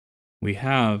We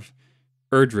have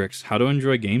Erdrix, How to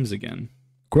Enjoy Games Again.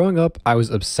 Growing up, I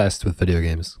was obsessed with video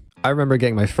games. I remember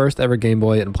getting my first ever Game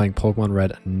Boy and playing Pokemon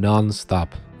Red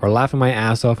non-stop, or laughing my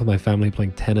ass off with my family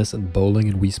playing tennis and bowling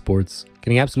and Wii Sports,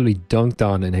 getting absolutely dunked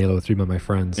on in Halo 3 by my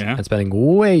friends, and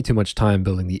spending way too much time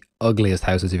building the ugliest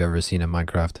houses you've ever seen in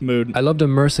Minecraft. Mood. I loved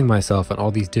immersing myself in all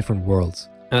these different worlds,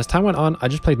 and as time went on, I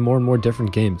just played more and more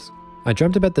different games. I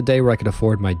dreamt about the day where I could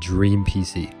afford my dream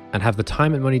PC, and have the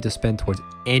time and money to spend towards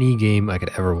any game I could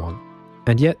ever want.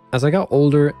 And yet, as I got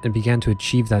older and began to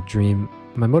achieve that dream,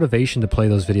 my motivation to play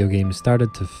those video games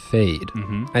started to fade.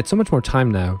 I had so much more time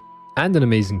now, and an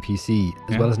amazing PC,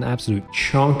 as well as an absolute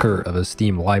chonker of a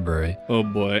Steam library. Oh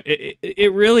boy,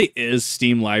 it really is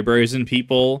Steam libraries, and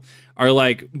people are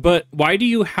like, but why do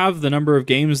you have the number of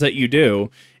games that you do?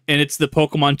 And it's the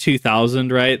Pokemon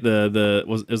 2000, right? Is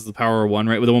the Power 1,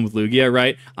 right? With the one with Lugia,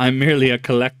 right? I'm merely a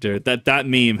collector. That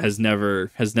meme has never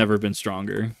been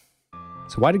stronger.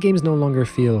 So why do games no longer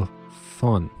feel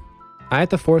fun? I had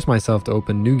to force myself to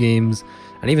open new games,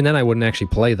 and even then I wouldn't actually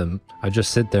play them. I'd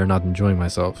just sit there not enjoying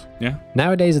myself. Yeah.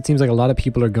 Nowadays, it seems like a lot of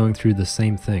people are going through the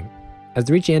same thing. As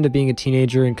they reach the end of being a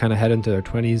teenager and kind of head into their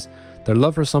 20s, their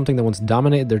love for something that once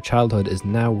dominated their childhood is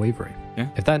now wavering. Yeah.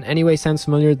 If that in any way sounds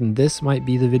familiar, then this might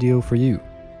be the video for you.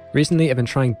 Recently, I've been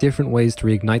trying different ways to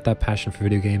reignite that passion for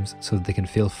video games so that they can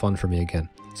feel fun for me again.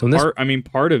 So in this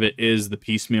part of it is the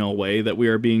piecemeal way that we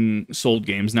are being sold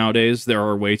games nowadays. There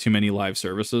are way too many live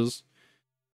services.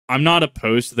 I'm not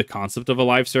opposed to the concept of a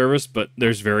live service, but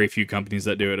there's very few companies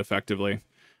that do it effectively.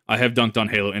 I have dunked on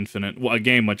Halo Infinite, a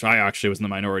game which I actually was in the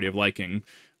minority of liking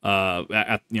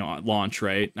at launch,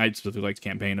 right? I specifically liked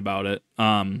campaign about it.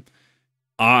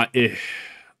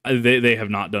 They have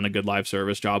not done a good live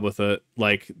service job with it.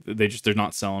 Like they're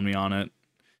not selling me on it.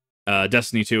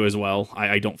 Destiny 2 as well.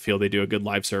 I don't feel they do a good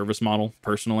live service model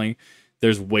personally.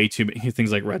 There's way too many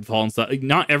things like Redfall and stuff. Like,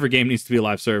 not every game needs to be a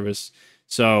live service.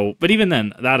 So, but even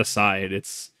then, that aside,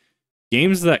 it's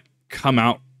games that come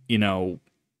out,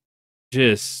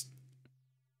 just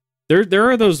there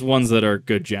are those ones that are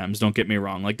good gems. Don't get me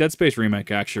wrong. Like Dead Space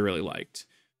Remake, I actually really liked.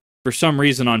 For some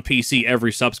reason on PC,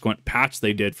 every subsequent patch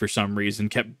they did for some reason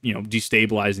kept,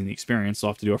 destabilizing the experience. So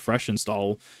I'll have to do a fresh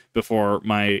install before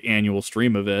my annual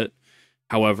stream of it.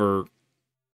 However,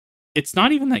 it's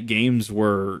not even that games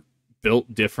were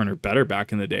built different or better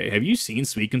back in the day. Have you seen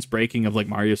sequence breaking of like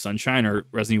Mario Sunshine or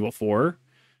Resident Evil 4?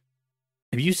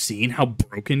 Have you seen how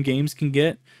broken games can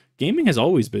get? Gaming has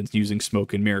always been using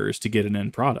smoke and mirrors to get an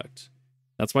end product.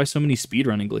 That's why so many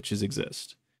speedrunning glitches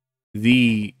exist.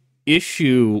 The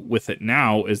issue with it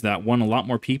now is that, one, a lot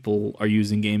more people are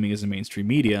using gaming as a mainstream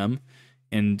medium,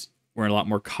 and we're a lot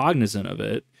more cognizant of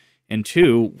it. And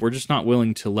two, we're just not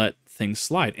willing to let things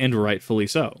slide, and rightfully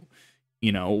so.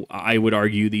 I would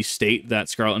argue the state that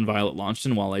Scarlet and Violet launched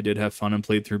in, while I did have fun and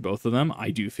played through both of them, I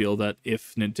do feel that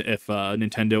if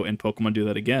Nintendo and Pokemon do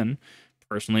that again,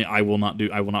 personally, I will not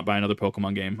buy another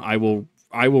Pokemon game. I will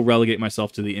relegate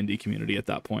myself to the indie community at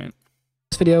that point. In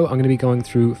this video, I'm going to be going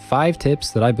through 5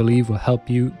 tips that I believe will help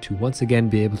you to once again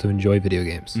be able to enjoy video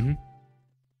games.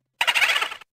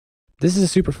 This is a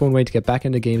super fun way to get back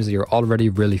into games that you're already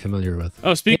really familiar with.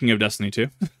 Oh, speaking of Destiny 2.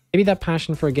 Maybe that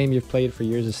passion for a game you've played for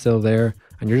years is still there,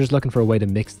 and you're just looking for a way to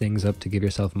mix things up to give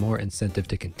yourself more incentive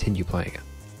to continue playing it.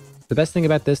 The best thing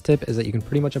about this tip is that you can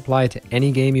pretty much apply it to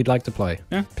any game you'd like to play.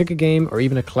 Yeah. Pick a game or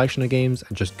even a collection of games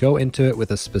and just go into it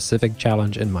with a specific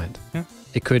challenge in mind. Yeah.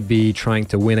 It could be trying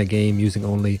to win a game using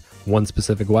only one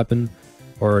specific weapon,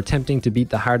 or attempting to beat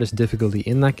the hardest difficulty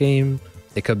in that game.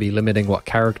 It could be limiting what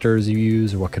characters you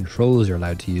use or what controls you're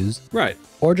allowed to use. Right.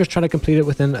 Or just trying to complete it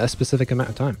within a specific amount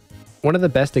of time. One of the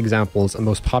best examples and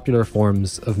most popular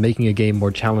forms of making a game more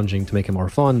challenging to make it more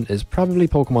fun is probably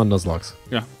Pokemon Nuzlocke.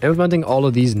 Yeah. Implementing all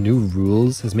of these new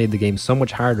rules has made the game so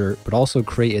much harder, but also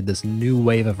created this new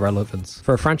wave of relevance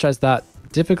for a franchise that,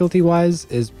 difficulty-wise,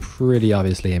 is pretty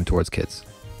obviously aimed towards kids.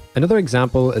 Another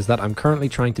example is that I'm currently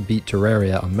trying to beat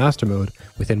Terraria on Master Mode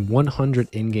within 100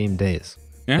 in-game days.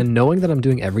 Yeah. And knowing that I'm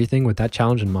doing everything with that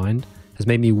challenge in mind has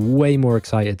made me way more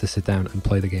excited to sit down and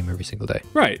play the game every single day.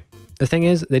 Right. The thing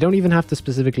is, they don't even have to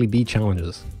specifically be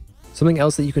challenges. Something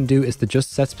else that you can do is to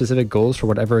just set specific goals for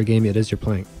whatever game it is you're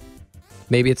playing.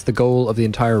 Maybe it's the goal of the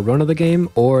entire run of the game,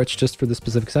 or it's just for the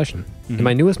specific session. In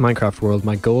my newest Minecraft world,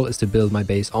 my goal is to build my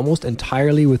base almost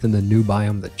entirely within the new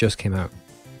biome that just came out.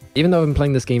 Even though I've been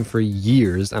playing this game for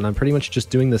years, and I'm pretty much just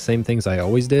doing the same things I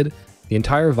always did, the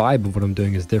entire vibe of what I'm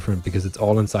doing is different because it's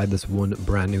all inside this one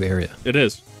brand new area. It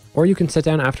is. Or you can sit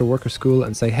down after work or school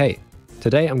and say, hey,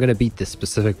 today I'm going to beat this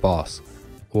specific boss,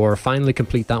 or finally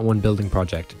complete that one building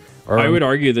project. Or I would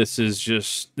argue this is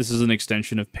an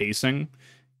extension of pacing,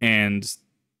 and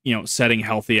setting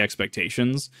healthy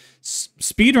expectations.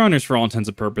 Speedrunners, for all intents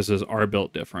and purposes, are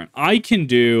built different. I can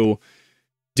do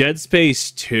Dead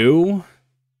Space 2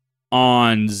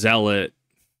 on Zealot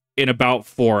in about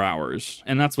 4 hours,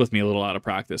 and that's with me a little out of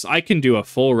practice. I can do a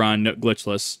full run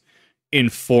glitchless in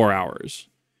 4 hours.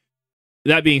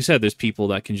 That being said, there's people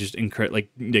that can just they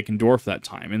can dwarf that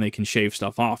time and they can shave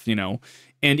stuff off, And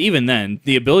even then,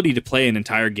 the ability to play an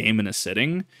entire game in a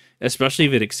sitting, especially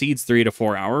if it exceeds 3 to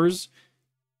 4 hours,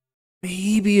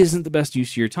 maybe isn't the best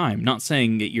use of your time. Not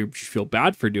saying that you feel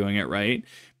bad for doing it, right?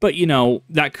 But,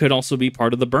 that could also be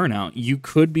part of the burnout. You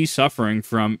could be suffering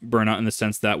from burnout in the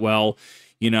sense that,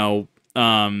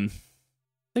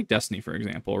 take Destiny, for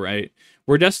example, right?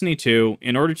 Where Destiny 2,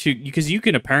 in order to, because you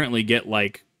can apparently get,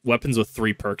 weapons with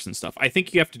 3 perks and stuff. I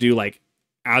think you have to do,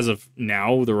 as of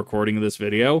now, the recording of this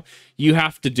video, you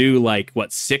have to do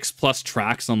 6+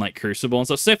 tracks on Crucible and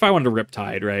stuff. Say if I wanted to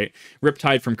Riptide, right?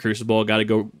 Riptide from Crucible, got to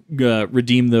go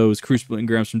redeem those Crucible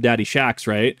engrams from Daddy Shax,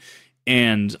 right?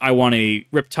 And I want a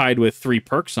Riptide with 3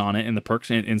 perks on it, and the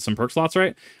perks in some perk slots,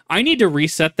 right? I need to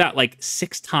reset that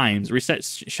 6 times. Reset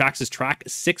Shax's track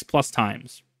 6+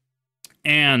 times,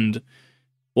 and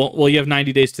well, you have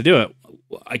 90 days to do it.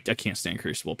 I can't stand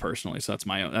Crucible personally, so that's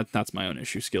my own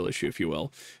skill issue, if you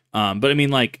will. But I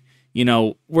mean,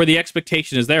 where the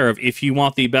expectation is there of if you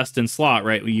want the best in slot,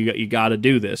 right? You got to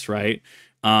do this, right?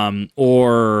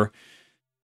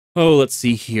 Let's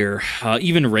see here.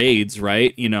 Even raids,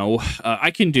 right?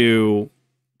 I can do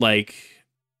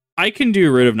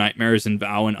Root of Nightmares and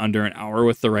Vow in under an hour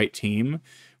with the right team.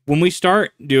 When we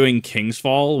start doing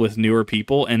Kingsfall with newer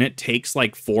people, and it takes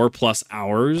 4+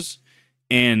 hours.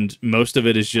 And most of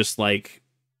it is just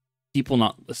people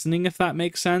not listening, if that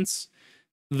makes sense.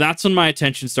 That's when my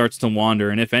attention starts to wander.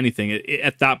 And if anything,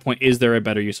 at that point, is there a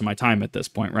better use of my time at this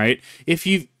point, right?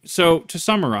 So to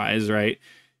summarize, right?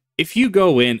 If you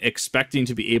go in expecting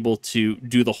to be able to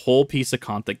do the whole piece of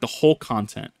content, the whole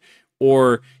content,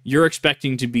 or you're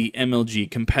expecting to be MLG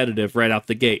competitive right out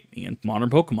the gate in modern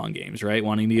Pokemon games, right?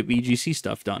 Wanting to get VGC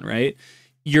stuff done, right?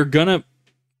 You're gonna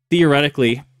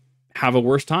theoretically have a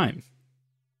worse time.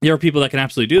 There are people that can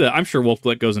absolutely do that. I'm sure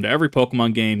Wolfglick goes into every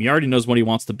Pokemon game. He already knows what he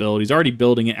wants to build. He's already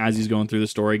building it as he's going through the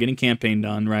story, getting campaign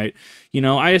done, right?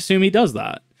 I assume he does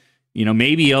that.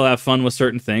 Maybe he'll have fun with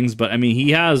certain things, but I mean, he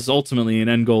has ultimately an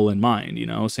end goal in mind,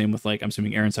 Same with I'm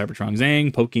assuming Aaron Cybertron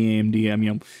Zhang,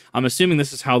 PokeAMD. I'm assuming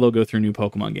this is how they'll go through new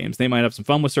Pokemon games. They might have some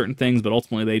fun with certain things, but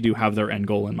ultimately they do have their end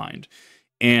goal in mind.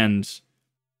 And,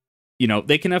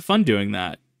 they can have fun doing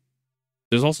that.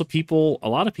 There's also a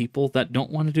lot of people that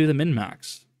don't want to do the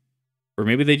min-max. Or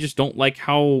maybe they just don't like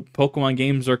how Pokemon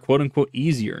games are quote-unquote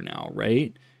easier now,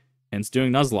 right? Hence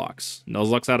doing Nuzlocke.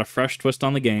 Nuzlocke's add a fresh twist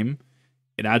on the game.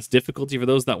 It adds difficulty for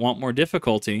those that want more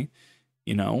difficulty,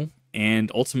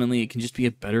 and ultimately it can just be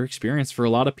a better experience for a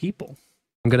lot of people.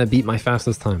 I'm going to beat my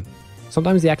fastest time.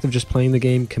 Sometimes the act of just playing the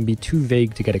game can be too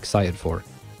vague to get excited for.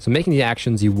 So making the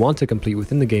actions you want to complete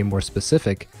within the game more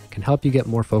specific can help you get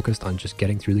more focused on just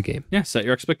getting through the game. Yeah, set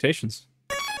your expectations.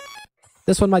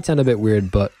 This one might sound a bit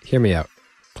weird, but hear me out.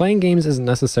 Playing games isn't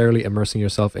necessarily immersing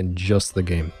yourself in just the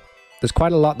game. There's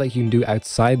quite a lot that you can do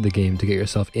outside the game to get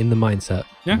yourself in the mindset,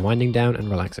 and winding down and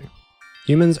relaxing.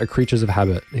 Humans are creatures of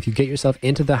habit. If you get yourself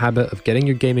into the habit of getting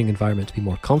your gaming environment to be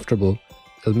more comfortable,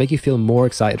 it'll make you feel more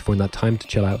excited for when that time to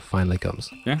chill out finally comes.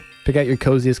 Yeah. Pick out your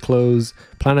coziest clothes,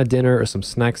 plan a dinner or some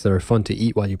snacks that are fun to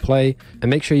eat while you play, and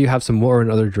make sure you have some water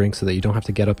and other drinks so that you don't have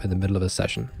to get up in the middle of a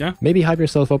session. Yeah. Maybe hype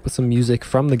yourself up with some music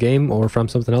from the game or from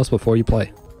something else before you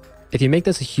play. If you make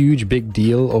this a huge big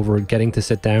deal over getting to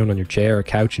sit down on your chair or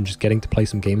couch and just getting to play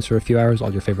some games for a few hours,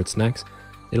 all your favorite snacks,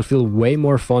 it'll feel way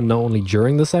more fun not only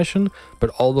during the session,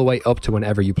 but all the way up to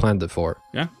whenever you planned it for.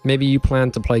 Yeah. Maybe you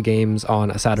plan to play games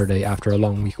on a Saturday after a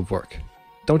long week of work.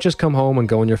 Don't just come home and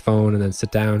go on your phone and then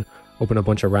sit down, open a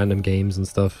bunch of random games and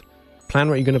stuff. Plan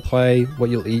what you're going to play, what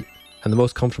you'll eat, and the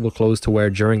most comfortable clothes to wear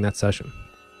during that session.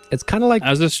 It's kind of like...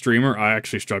 As a streamer, I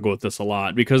actually struggle with this a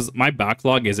lot because my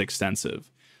backlog is extensive.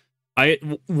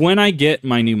 When I get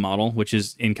my new model, which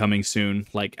is incoming soon,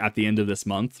 at the end of this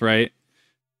month, right?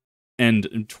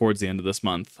 And towards the end of this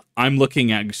month, I'm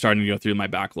looking at starting to go through my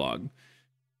backlog.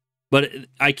 But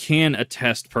I can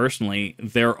attest personally,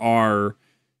 there are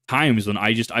times when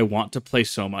I want to play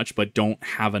so much, but don't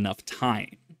have enough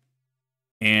time.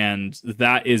 And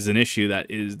that is an issue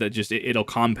it'll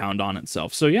compound on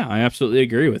itself. So yeah, I absolutely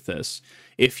agree with this.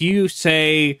 If you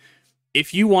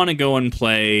want to go and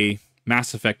play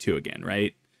Mass Effect 2 again,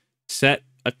 right? Set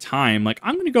a time,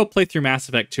 I'm going to go play through Mass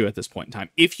Effect 2 at this point in time.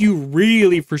 If you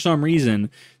really, for some reason,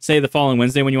 say the following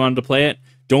Wednesday when you wanted to play it,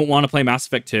 don't want to play Mass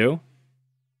Effect 2,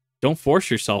 don't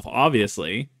force yourself,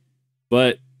 obviously,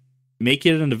 but Make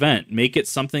it an event. Make it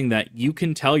something that you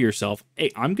can tell yourself, hey,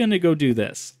 I'm going to go do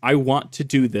this. I want to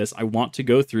do this. I want to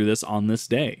go through this on this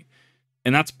day.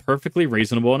 And that's perfectly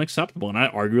reasonable and acceptable. And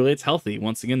arguably it's healthy.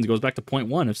 Once again, it goes back to point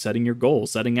one of setting your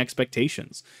goals, setting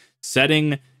expectations.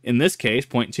 Setting, in this case,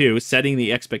 point two, setting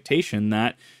the expectation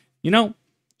that,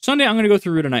 Sunday I'm going to go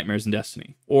through Root of Nightmares in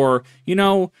Destiny. Or,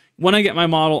 when I get my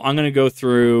model, I'm going to go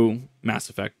through Mass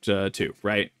Effect 2,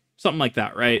 right? Something like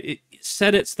that, right?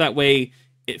 Set it so that way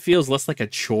it feels less like a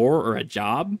chore or a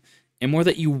job and more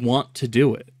that you want to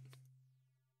do it.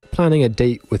 Planning a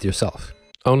date with yourself.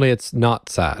 Only it's not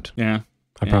sad. Yeah.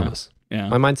 I promise. Yeah.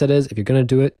 My mindset is, if you're going to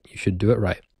do it, you should do it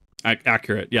right.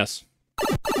 Accurate, yes.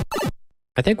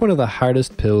 I think one of the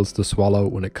hardest pills to swallow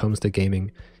when it comes to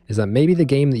gaming is that maybe the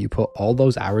game that you put all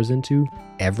those hours into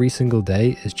every single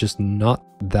day is just not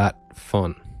that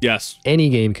fun. Yes. Any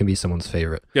game can be someone's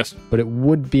favorite. Yes. But it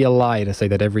would be a lie to say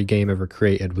that every game ever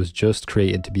created was just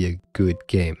created to be a good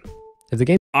game. If the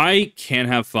game... I can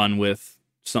have fun with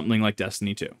something like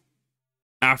Destiny 2.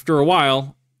 After a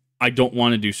while, I don't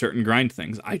want to do certain grind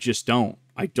things. I just don't.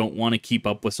 I don't want to keep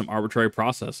up with some arbitrary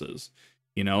processes.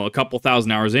 A couple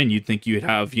thousand hours in, you'd think you'd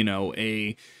have,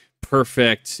 a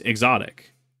perfect exotic.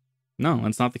 No,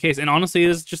 that's not the case. And honestly, it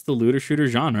is just the looter shooter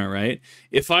genre, right?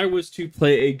 If I was to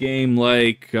play a game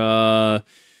like Tears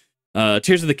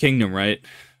of the Kingdom, right?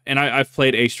 And I've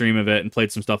played a stream of it and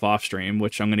played some stuff off stream,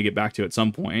 which I'm going to get back to at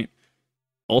some point.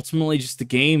 Ultimately, just the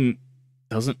game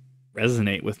doesn't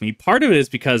resonate with me. Part of it is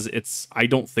because I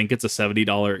don't think it's a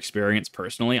 $70 experience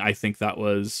personally. I think that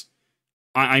was...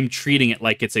 I'm treating it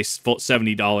like it's a full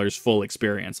 $70 full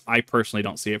experience. I personally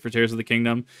don't see it for Tears of the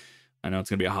Kingdom. I know it's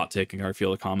going to be a hot take in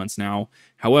Garfield comments now.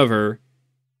 However,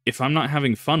 if I'm not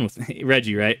having fun with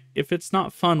Reggie, right? If it's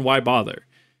not fun, why bother?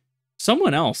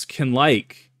 Someone else can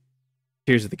like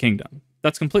Tears of the Kingdom.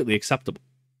 That's completely acceptable.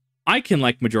 I can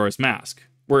like Majora's Mask,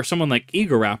 where someone like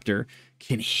Egoraptor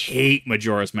can hate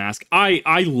Majora's Mask.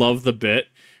 I love the bit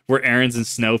where Aaron's in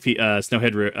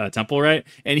Snowhead Temple, right?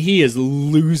 And he is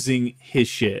losing his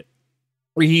shit.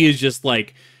 Where he is just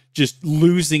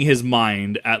losing his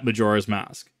mind at Majora's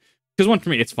Mask. Because one, for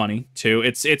me, it's funny too.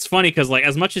 It's funny because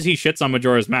as much as he shits on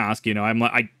Majora's Mask,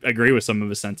 I agree with some of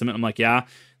his sentiment. I'm like, yeah,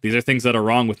 these are things that are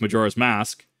wrong with Majora's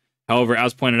Mask. However,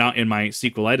 as pointed out in my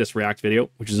Sequelitis React video,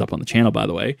 which is up on the channel, by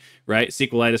the way, right?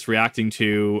 Sequelitis reacting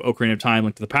to Ocarina of Time,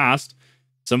 Link to the Past.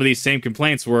 Some of these same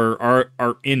complaints are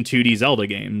in 2D Zelda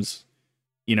games.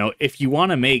 If you want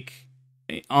to make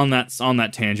on that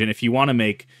tangent, if you want to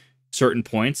make certain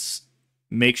points,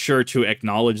 make sure to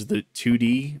acknowledge the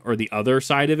 2D or the other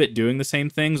side of it doing the same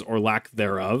things or lack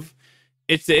thereof.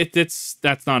 That's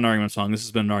not an argument song. This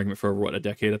has been an argument for over a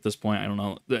decade at this point. I don't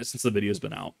know, since the video's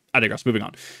been out. I digress. Moving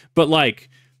on. But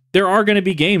there are going to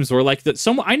be games where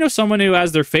I know someone who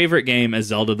has their favorite game as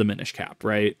Zelda the Minish Cap,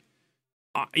 right?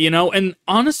 And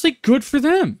honestly, good for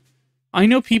them. I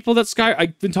know people that I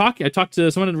talked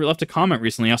to someone who left a comment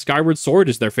recently how Skyward Sword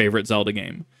is their favorite Zelda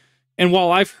game. And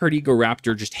while I've heard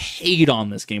Egoraptor just hate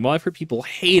on this game, while I've heard people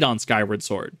hate on Skyward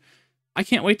Sword, I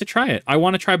can't wait to try it. I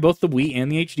want to try both the Wii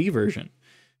and the HD version.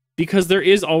 Because there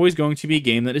is always going to be a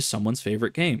game that is someone's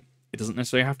favorite game. It doesn't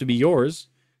necessarily have to be yours.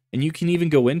 And you can even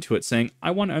go into it saying,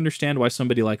 I want to understand why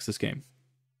somebody likes this game.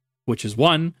 Which is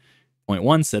point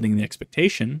one, setting the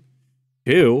expectation.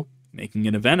 2, making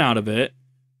an event out of it.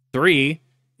 3,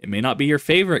 it may not be your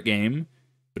favorite game,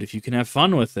 but if you can have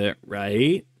fun with it,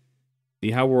 right? See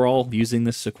how we're all using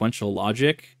this sequential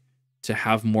logic to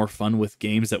have more fun with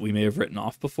games that we may have written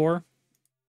off before?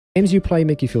 Games you play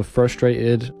make you feel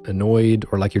frustrated, annoyed,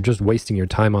 or like you're just wasting your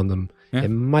time on them. Yeah. It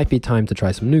might be time to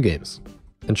try some new games.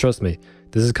 And trust me,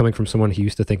 this is coming from someone who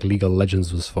used to think League of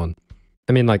Legends was fun.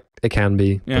 I mean, it can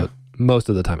be, but most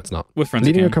of the time it's not. With friends,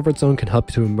 leaving your comfort zone can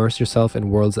help to immerse yourself in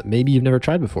worlds that maybe you've never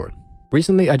tried before.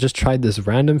 Recently, I just tried this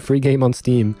random free game on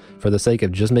Steam for the sake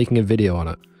of just making a video on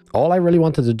it. All I really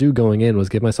wanted to do going in was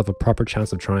give myself a proper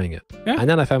chance of trying it. Yeah. And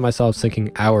then I found myself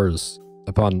sinking hours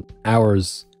upon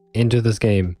hours into this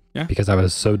game because I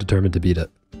was so determined to beat it.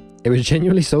 It was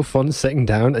genuinely so fun sitting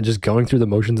down and just going through the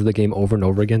motions of the game over and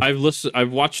over again.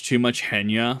 I've watched too much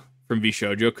Henya from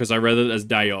Bishoujo because I read it as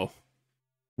Dayo.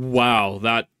 Wow,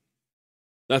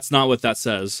 that's not what that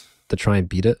says. To try and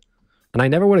beat it. And I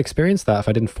never would experience that if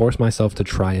I didn't force myself to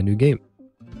try a new game.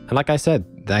 And like I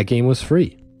said, that game was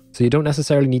free. So you don't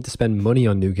necessarily need to spend money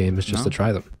on new games just to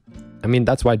try them. I mean,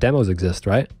 that's why demos exist,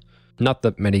 right? Not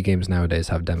that many games nowadays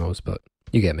have demos, but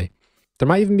you get me. There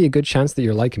might even be a good chance that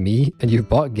you're like me and you've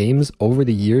bought games over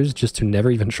the years just to never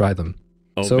even try them.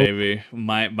 Oh, so, baby.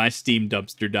 My Steam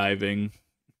dumpster diving.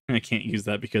 I can't use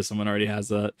that because someone already has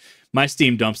that. My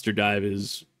Steam dumpster dive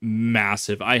is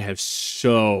massive. I have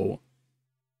so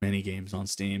many games on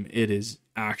Steam. It is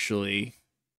actually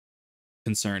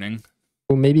concerning.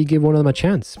 Well, maybe give one of them a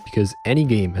chance, because any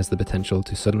game has the potential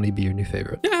to suddenly be your new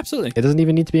favorite. Yeah, absolutely. It doesn't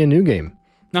even need to be a new game.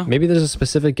 No. Maybe there's a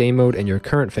specific game mode in your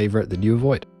current favorite that you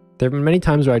avoid. There have been many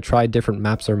times where I tried different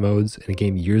maps or modes in a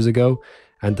game years ago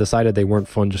and decided they weren't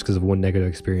fun just because of one negative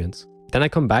experience. Then I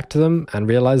come back to them and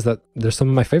realize that they're some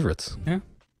of my favorites. Yeah.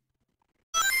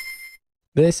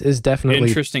 This is definitely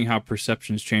interesting how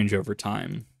perceptions change over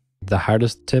time. The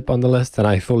hardest tip on the list, and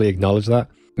I fully acknowledge that.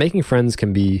 Making friends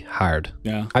can be hard.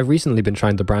 Yeah. I've recently been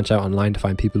trying to branch out online to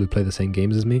find people who play the same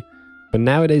games as me. But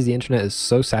nowadays the internet is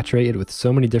so saturated with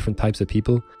so many different types of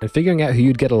people, and figuring out who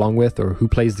you'd get along with or who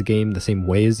plays the game the same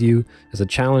way as you is a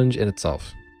challenge in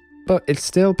itself. But it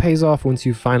still pays off once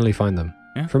you finally find them.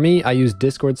 Yeah. For me, I use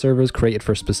Discord servers created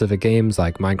for specific games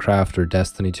like Minecraft or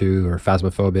Destiny 2 or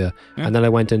Phasmophobia, and then I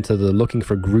went into the looking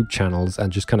for group channels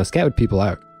and just kind of scouted people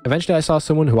out. Eventually I saw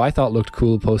someone who I thought looked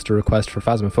cool post a request for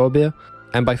Phasmophobia,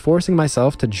 and by forcing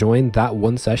myself to join that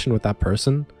one session with that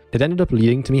person, it ended up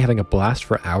leading to me having a blast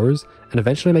for hours and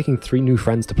eventually making 3 new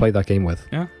friends to play that game with.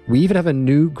 Yeah. We even have a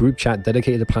new group chat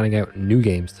dedicated to planning out new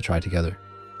games to try together.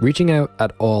 Reaching out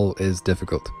at all is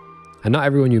difficult, and not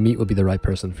everyone you meet will be the right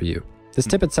person for you. This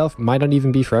tip itself might not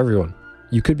even be for everyone.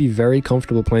 You could be very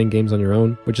comfortable playing games on your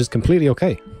own, which is completely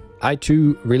okay. I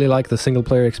too really like the single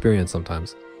player experience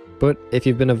sometimes. But if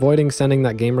you've been avoiding sending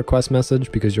that game request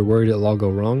message because you're worried it'll all go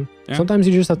wrong, sometimes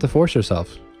you just have to force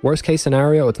yourself. Worst case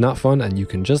scenario, it's not fun and you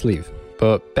can just leave.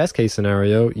 But best case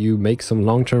scenario, you make some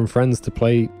long-term friends to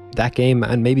play that game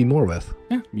and maybe more with.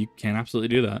 Yeah, you can absolutely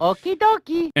do that. Okie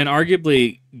dokie. And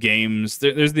arguably, games,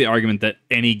 there's the argument that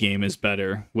any game is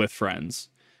better with friends.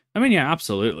 I mean, yeah,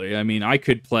 absolutely. I mean, I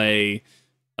could play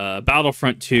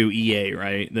Battlefront 2 EA,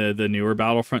 right? The newer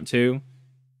Battlefront 2.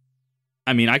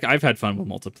 I mean, I've had fun with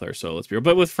multiplayer, so let's be real.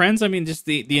 But with friends, I mean, just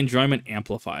the enjoyment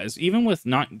amplifies. Even with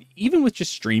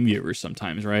just stream viewers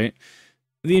sometimes, right?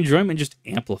 The enjoyment just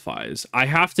amplifies. I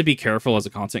have to be careful as a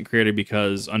content creator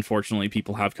because, unfortunately,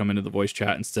 people have come into the voice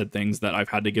chat and said things that I've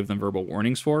had to give them verbal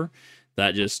warnings for,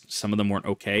 that just some of them weren't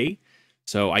okay.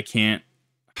 So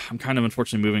I'm kind of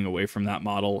unfortunately moving away from that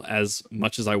model as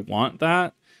much as I want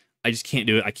that. I just can't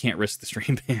do it. I can't risk the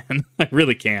stream ban. I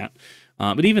really can't.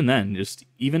 But even then,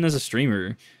 even as a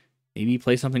streamer, maybe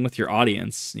play something with your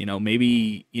audience,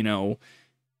 maybe,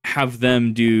 have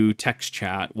them do text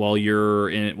chat while you're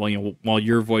in it, while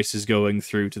your voice is going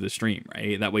through to the stream,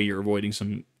 right? That way you're avoiding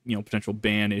some, potential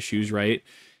ban issues, right?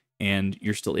 And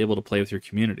you're still able to play with your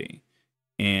community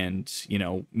and,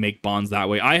 make bonds that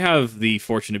way. I have the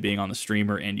fortune of being on the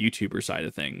streamer and YouTuber side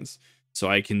of things, so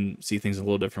I can see things a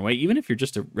little different way, even if you're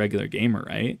just a regular gamer,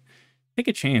 right? Take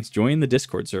a chance, join the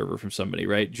Discord server from somebody,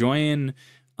 right? Join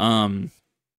somebody's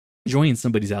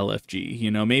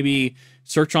LFG, maybe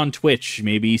search on Twitch,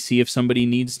 maybe see if somebody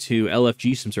needs to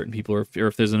LFG some certain people, or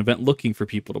if there's an event looking for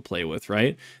people to play with,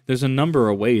 right? There's a number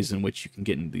of ways in which you can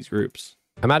get into these groups.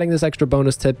 I'm adding this extra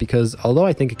bonus tip because although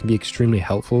I think it can be extremely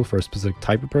helpful for a specific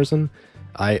type of person,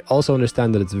 I also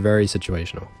understand that it's very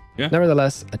situational. Yeah.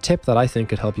 Nevertheless, a tip that I think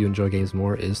could help you enjoy games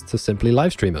more is to simply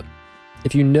live stream it.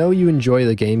 If you know you enjoy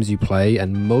the games you play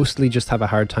and mostly just have a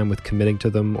hard time with committing to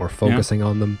them or focusing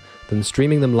on them, then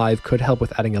streaming them live could help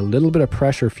with adding a little bit of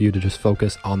pressure for you to just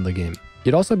focus on the game.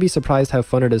 You'd also be surprised how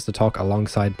fun it is to talk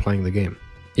alongside playing the game.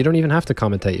 You don't even have to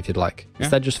commentate if you'd like.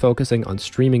 Instead, just focusing on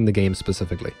streaming the game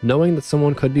specifically. Knowing that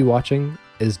someone could be watching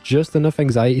is just enough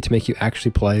anxiety to make you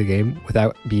actually play a game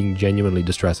without being genuinely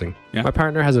distressing. My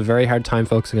partner has a very hard time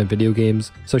focusing on video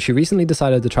games, so she recently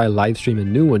decided to try live stream a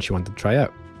new one she wanted to try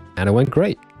out. And it went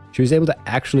great. She was able to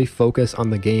actually focus on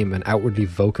the game and outwardly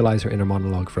vocalize her inner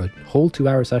monologue for a whole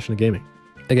 2-hour session of gaming.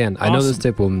 Again, I know this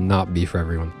tip will not be for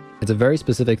everyone. It's a very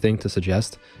specific thing to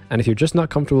suggest, and if you're just not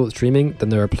comfortable with streaming, then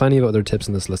there are plenty of other tips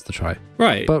in this list to try.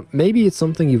 Right. But maybe it's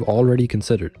something you've already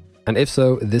considered. And if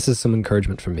so, this is some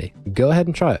encouragement from me. Go ahead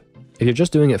and try it. If you're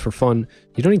just doing it for fun,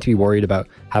 you don't need to be worried about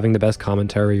having the best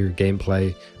commentary or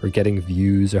gameplay or getting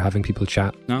views or having people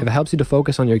chat. No. If it helps you to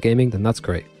focus on your gaming, then that's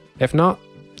great. If not,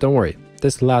 don't worry.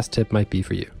 This last tip might be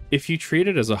for you. If you treat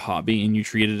it as a hobby and you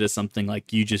treat it as something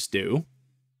like you just do,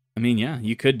 I mean, yeah,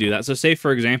 you could do that. So say,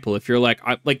 for example, if you're like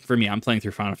for me, I'm playing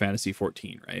through Final Fantasy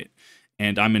 14, right?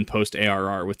 And I'm in post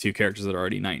ARR with 2 characters that are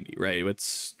already 90, right?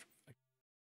 It's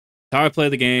how I play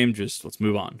the game. Just let's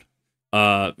move on.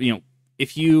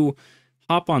 If you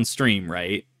hop on stream,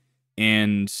 right?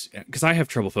 And because I have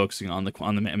trouble focusing on the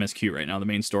MSQ right now, the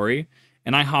main story,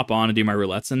 and I hop on and do my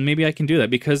roulettes, and maybe I can do that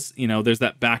because, there's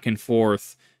that back and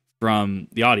forth from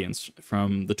the audience,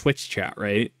 from the Twitch chat,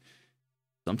 right?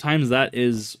 Sometimes that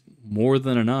is more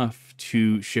than enough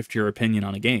to shift your opinion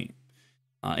on a game.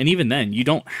 And even then, you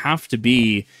don't have to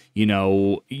be, you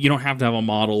don't have to have a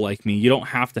model like me. You don't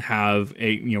have to have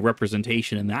a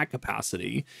representation in that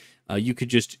capacity. You could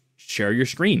just share your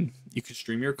screen. You could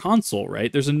stream your console,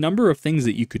 right? There's a number of things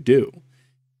that you could do.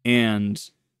 And,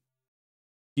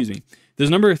 excuse me, there's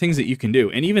a number of things that you can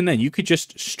do. And even then, you could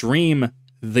just stream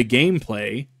the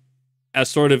gameplay as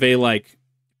sort of a like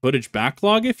footage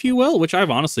backlog, if you will, which I've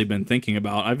honestly been thinking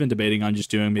about. I've been debating on just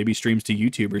doing maybe streams to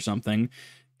YouTube or something.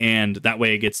 And that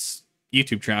way it gets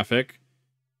YouTube traffic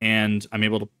and I'm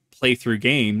able to play through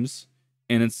games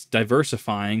and it's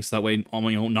diversifying. So that way,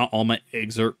 not all my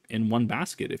eggs are in one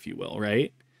basket, if you will,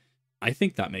 right? I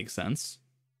think that makes sense.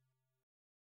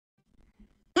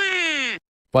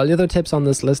 While the other tips on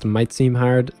this list might seem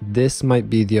hard, this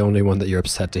might be the only one that you're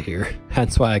upset to hear.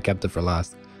 Hence why I kept it for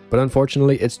last. But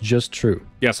unfortunately, it's just true.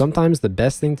 Yes. Sometimes the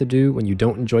best thing to do when you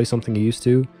don't enjoy something you used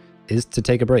to is to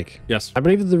take a break. Yes. I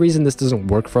believe that the reason this doesn't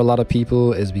work for a lot of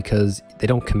people is because they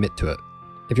don't commit to it.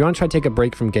 If you want to try to take a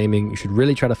break from gaming, you should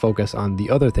really try to focus on the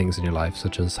other things in your life,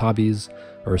 such as hobbies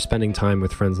or spending time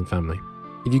with friends and family.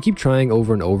 If you keep trying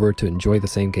over and over to enjoy the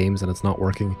same games and it's not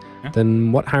working,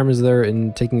 then what harm is there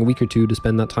in taking a week or two to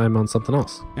spend that time on something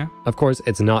else? Yeah. Of course,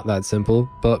 it's not that simple,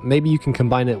 but maybe you can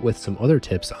combine it with some other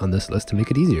tips on this list to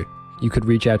make it easier. You could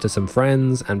reach out to some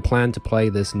friends and plan to play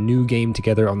this new game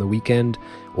together on the weekend,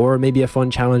 or maybe a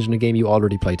fun challenge in a game you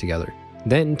already play together.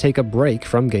 Then take a break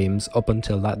from games up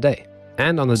until that day.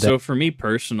 And on the day... So for me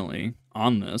personally,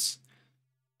 on this,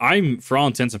 I'm, for all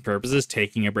intents and purposes,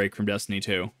 taking a break from Destiny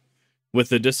 2. With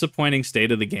the disappointing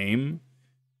state of the game,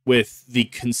 with the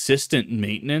consistent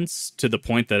maintenance to the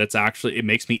point that it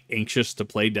makes me anxious to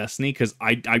play Destiny, because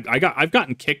I've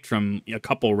gotten kicked from a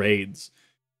couple raids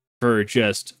for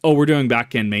just, oh, we're doing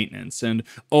back-end maintenance, and,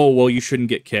 oh, well, you shouldn't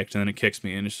get kicked, and then it kicks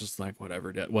me, and it's just like,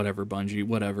 whatever, Bungie,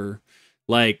 whatever.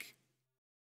 Like,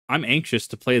 I'm anxious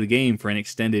to play the game for an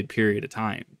extended period of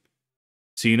time.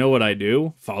 So you know what I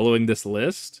do following this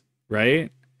list,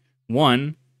 right?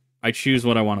 One, I choose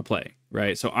what I want to play,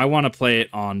 right? So I want to play it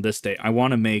on this day. I want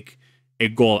to make a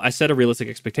goal. I set a realistic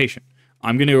expectation.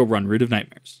 I'm going to go run Root of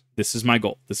Nightmares. This is my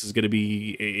goal. This is going to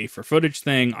be a for footage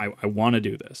thing. I want to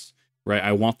do this. Right,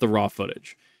 I want the raw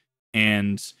footage,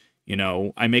 and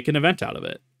I make an event out of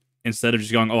it instead of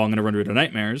just going, oh, I'm gonna run Root of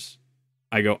Nightmares.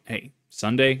 I go, hey,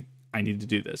 Sunday, I need to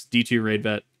do this. D2 raid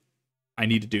vet, I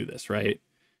need to do this, right?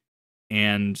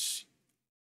 And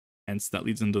hence that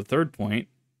leads into the third point,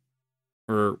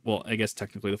 or well, I guess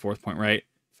technically the fourth point, right?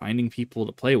 Finding people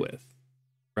to play with,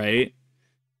 right?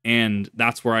 And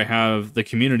that's where I have the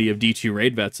community of D2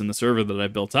 raid vets in the server that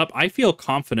I've built up. I feel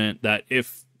confident that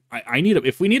if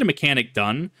we need a mechanic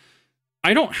done,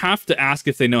 I don't have to ask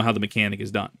if they know how the mechanic is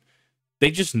done.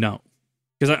 They just know.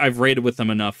 Because I've raided with them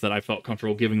enough that I felt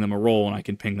comfortable giving them a role, and I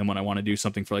can ping them when I want to do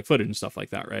something for like footage and stuff like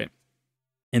that, right?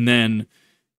 And then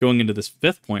going into this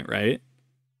fifth point, right?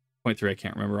 Point 3, I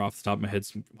can't remember off the top of my head,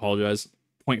 so I apologize.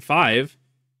 Point 5,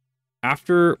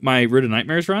 after my Root of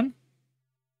Nightmares run,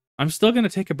 I'm still going to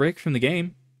take a break from the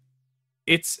game.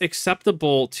 It's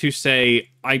acceptable to say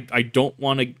I don't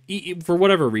want to, for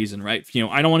whatever reason, right?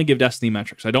 I don't want to give Destiny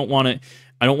metrics. I don't want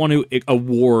to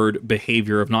award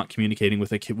behavior of not communicating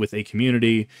with a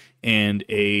community and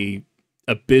a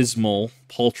abysmal,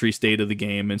 paltry state of the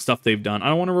game and stuff they've done. I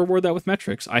don't want to reward that with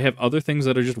metrics. I have other things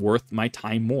that are just worth my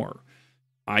time more.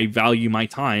 I value my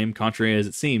time, contrary as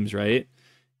it seems, right?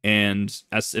 And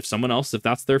if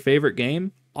that's their favorite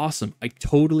game, awesome. I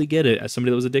totally get it. As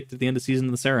somebody that was addicted at the end of season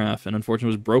of the Seraph and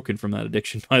unfortunately was broken from that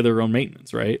addiction by their own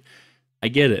maintenance, right? I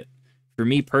get it. For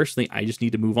me personally, I just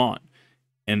need to move on.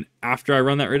 And after I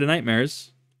run that Root of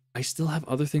Nightmares, I still have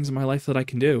other things in my life that I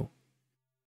can do.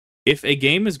 If a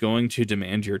game is going to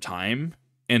demand your time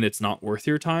and it's not worth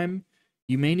your time,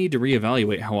 you may need to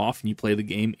reevaluate how often you play the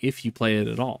game, if you play it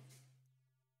at all.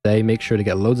 Make sure to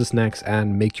get loads of snacks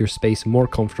and make your space more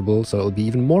comfortable so it'll be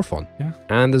even more fun. Yeah.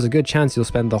 And there's a good chance you'll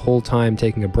spend the whole time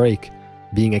taking a break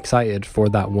being excited for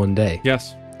that one day.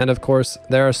 Yes. And of course,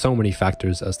 there are so many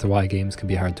factors as to why games can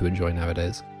be hard to enjoy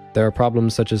nowadays. There are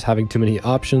problems such as having too many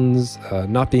options,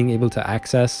 not being able to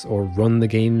access or run the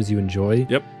games you enjoy.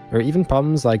 Yep. Or even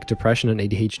problems like depression and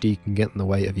ADHD can get in the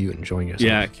way of you enjoying yourself.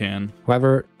 Yeah, it can.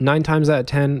 However, 9 times out of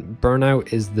 10,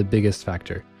 burnout is the biggest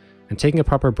factor. And taking a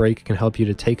proper break can help you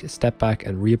to take a step back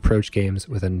and reapproach games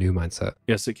with a new mindset.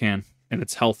 Yes, it can. And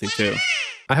it's healthy too.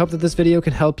 I hope that this video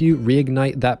can help you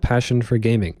reignite that passion for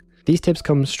gaming. These tips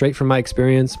come straight from my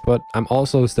experience, but I'm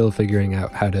also still figuring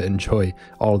out how to enjoy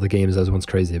all the games I was once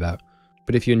crazy about.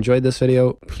 But if you enjoyed this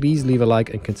video, please leave a like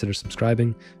and consider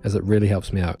subscribing, as it really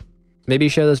helps me out. Maybe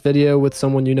share this video with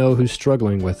someone you know who's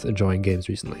struggling with enjoying games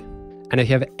recently. And if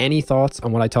you have any thoughts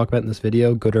on what I talk about in this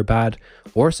video, good or bad,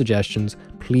 or suggestions,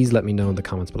 please let me know in the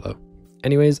comments below.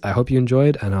 Anyways, I hope you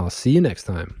enjoyed, and I'll see you next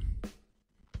time.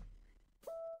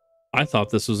 I thought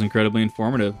this was incredibly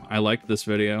informative. I liked this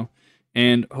video,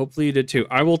 and hopefully you did too.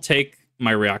 I will take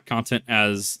my React content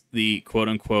as the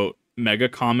quote-unquote mega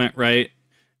comment, right?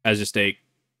 As just a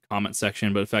comment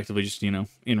section, but effectively just, you know,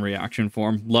 in reaction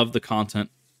form. Love the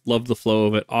content. Love the flow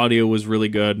of it. Audio was really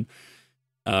good.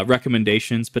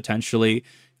 Recommendations, potentially.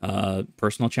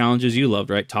 Personal challenges you loved,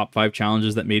 right? Top 5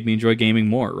 challenges that made me enjoy gaming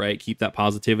more, right? Keep that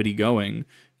positivity going.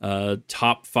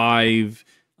 Top 5...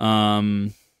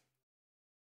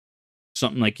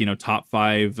 something like, you know, top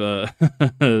 5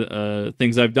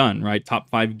 things I've done, right? Top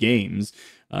 5 games,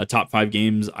 top 5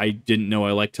 games I didn't know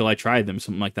I liked till I tried them,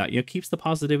 something like that. You know, keeps the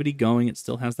positivity going. It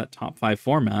still has that top 5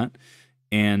 format,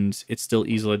 and it's still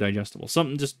easily digestible.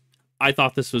 Something just, I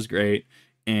thought this was great.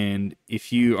 And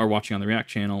if you are watching on the React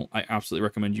channel, I absolutely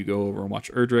recommend you go over and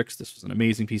watch Erdrix. This was an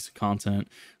amazing piece of content.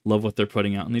 Love what they're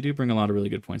putting out, and they do bring a lot of really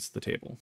good points to the table.